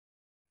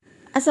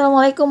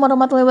Assalamualaikum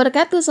warahmatullahi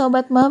wabarakatuh,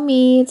 Sobat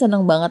Mami.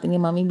 Seneng banget ini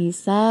Mami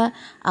bisa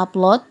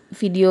upload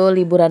video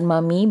liburan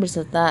Mami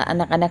beserta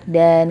anak-anak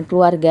dan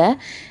keluarga.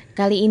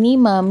 Kali ini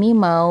Mami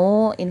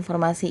mau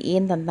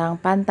informasiin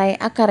tentang Pantai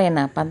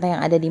Akkarena, pantai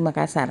yang ada di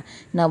Makassar.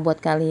 Nah, buat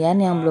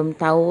kalian yang belum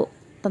tahu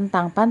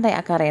tentang Pantai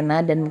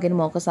Akkarena dan mungkin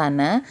mau ke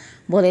sana,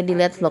 boleh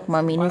dilihat vlog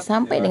Mami ini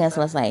sampai dengan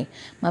selesai.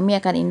 Mami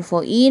akan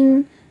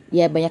infoin,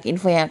 ya banyak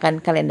info yang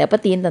akan kalian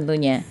dapetin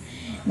tentunya.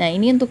 Nah,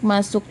 ini untuk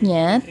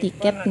masuknya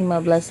tiket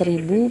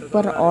 15.000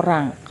 per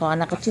orang. Kalau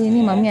anak kecil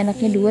ini Mami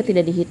anaknya 2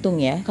 tidak dihitung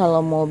ya.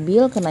 Kalau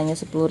mobil kenanya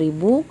 10.000,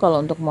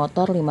 kalau untuk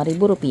motor 5.000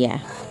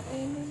 rupiah.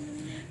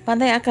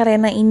 Pantai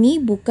Akkarena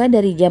ini buka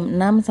dari jam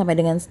 6 sampai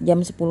dengan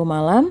jam 10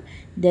 malam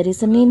dari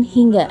Senin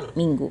hingga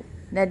Minggu.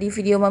 Nah, di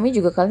video Mami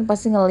juga kalian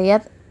pasti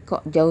ngeliat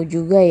kok jauh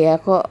juga ya,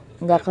 kok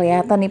nggak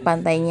kelihatan nih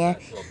pantainya.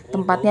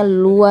 Tempatnya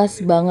luas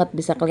banget,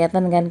 bisa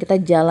kelihatan kan, kita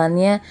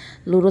jalannya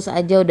lurus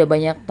aja udah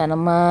banyak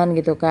tanaman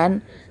gitu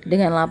kan,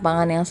 dengan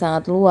lapangan yang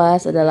sangat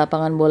luas, ada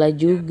lapangan bola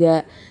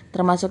juga,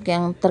 termasuk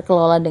yang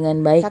terkelola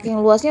dengan baik.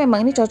 Saking luasnya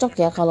memang ini cocok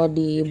ya kalau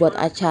dibuat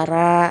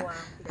acara,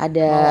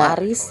 ada mau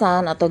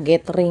arisan atau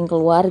gathering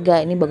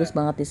keluarga, ini bagus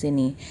banget di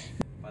sini.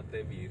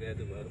 Pantai biru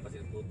itu baru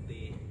pasir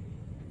putih.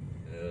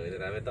 Ini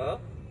rame toh?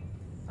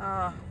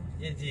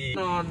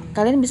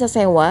 Kalian bisa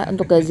sewa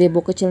untuk gazebo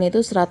kecilnya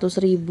itu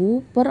 100.000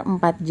 per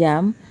 4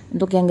 jam.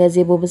 Untuk yang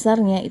gazebo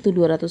besarnya itu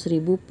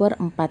 200.000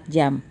 per 4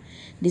 jam.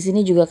 Di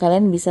sini juga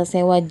kalian bisa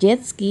sewa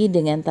jet ski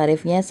dengan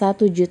tarifnya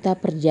 1 juta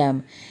per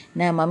jam.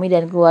 Nah, Mami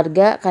dan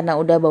keluarga karena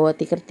udah bawa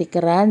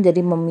tiker-tikeran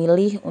jadi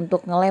memilih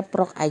untuk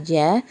ngeleprok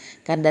aja,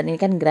 karena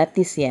ini kan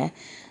gratis ya.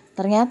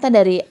 Ternyata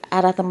dari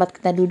arah tempat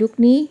kita duduk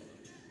nih,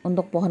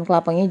 untuk pohon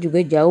kelapanya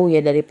juga jauh ya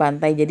dari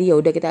pantai, jadi ya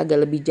udah kita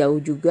agak lebih jauh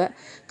juga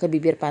ke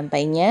bibir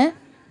pantainya,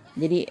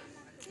 jadi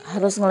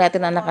harus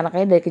ngeliatin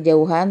anak-anaknya dari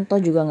kejauhan,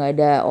 toh juga nggak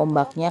ada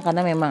ombaknya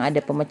karena memang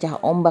ada pemecah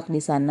ombak di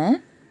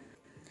sana.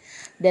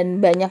 Dan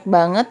banyak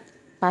banget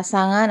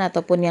pasangan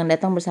ataupun yang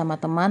datang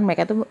bersama teman,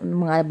 mereka tuh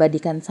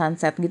mengabadikan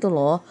sunset gitu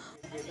loh.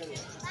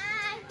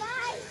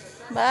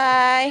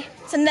 Bye,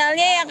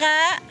 sendalnya ya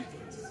kak,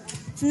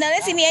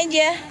 sendalnya sini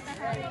aja.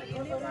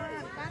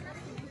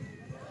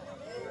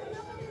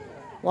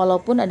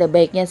 Walaupun ada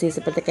baiknya sih,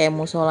 seperti kayak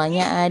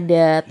musolanya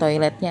ada,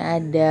 toiletnya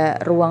ada,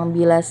 ruang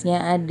bilasnya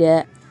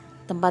ada.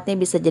 Tempatnya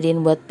bisa jadiin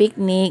buat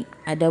piknik,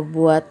 ada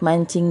buat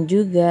mancing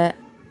juga.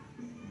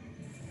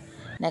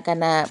 Nah,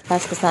 karena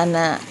pas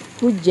kesana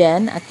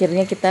hujan,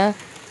 akhirnya kita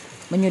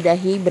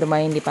menyudahi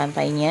bermain di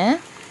pantainya.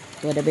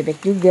 Tuh ada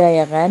bebek juga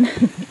ya kan.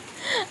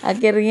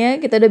 Akhirnya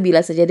kita udah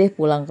bilas aja deh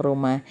pulang ke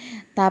rumah.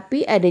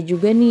 Tapi ada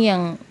juga nih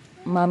yang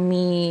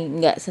Mami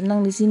nggak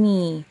senang di sini.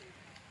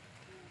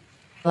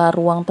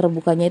 Ruang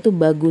terbukanya itu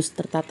bagus,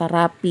 tertata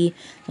rapi,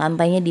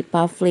 lantainya di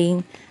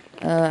paving,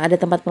 ada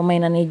tempat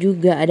permainannya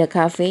juga, ada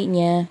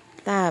kafenya.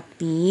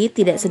 Tapi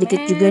tidak sedikit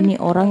juga nih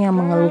orang yang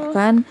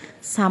mengeluhkan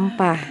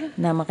sampah.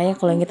 Nah, makanya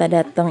kalau kita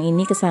datang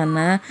ini ke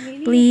sana,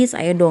 please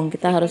ayo dong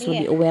kita harus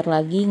lebih aware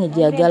lagi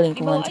ngejaga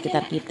lingkungan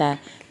sekitar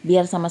kita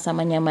biar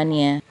sama-sama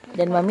nyamannya.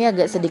 Dan Mami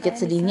agak sedikit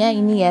sedihnya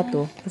ini ya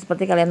tuh,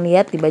 seperti kalian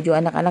lihat di baju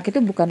anak-anak itu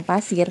bukan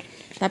pasir,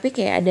 tapi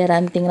kayak ada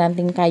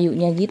ranting-ranting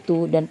kayunya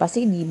gitu, dan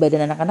pasti di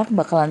badan anak-anak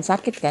bakalan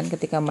sakit kan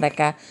ketika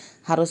mereka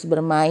harus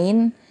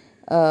bermain.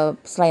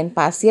 Selain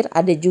pasir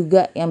ada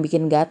juga yang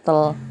bikin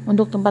gatel.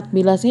 Untuk tempat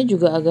bilasnya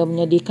juga agak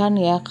menyedihkan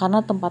ya,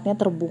 karena tempatnya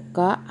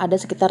terbuka, ada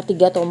sekitar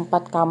 3 atau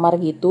 4 kamar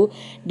gitu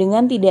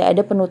dengan tidak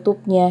ada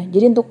penutupnya.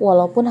 Jadi untuk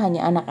walaupun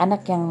hanya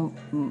anak-anak yang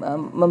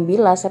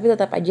membilas, tapi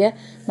tetap aja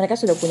mereka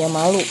sudah punya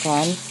malu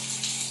kan,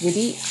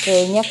 jadi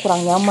kayaknya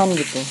kurang nyaman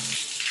gitu.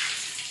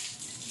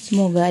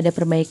 Semoga ada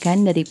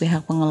perbaikan dari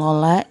pihak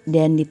pengelola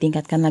dan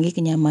ditingkatkan lagi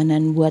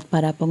kenyamanan buat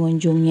para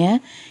pengunjungnya.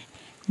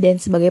 Dan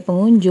sebagai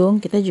pengunjung,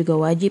 kita juga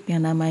wajib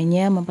yang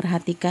namanya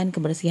memperhatikan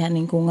kebersihan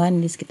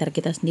lingkungan di sekitar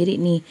kita sendiri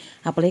nih.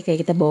 Apalagi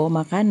kayak kita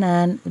bawa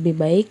makanan, lebih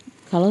baik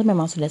kalau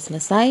memang sudah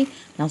selesai,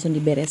 langsung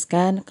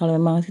dibereskan. Kalau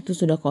memang itu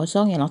sudah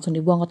kosong, ya langsung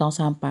dibuang ke tong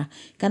sampah.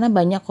 Karena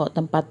banyak kok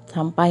tempat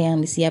sampah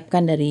yang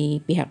disiapkan dari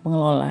pihak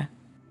pengelola.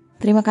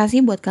 Terima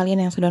kasih buat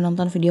kalian yang sudah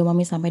nonton video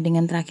Mami sampai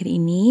dengan terakhir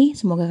ini.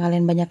 Semoga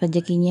kalian banyak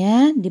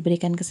rezekinya,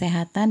 diberikan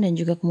kesehatan dan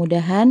juga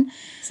kemudahan.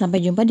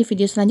 Sampai jumpa di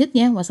video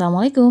selanjutnya.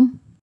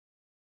 Wassalamualaikum.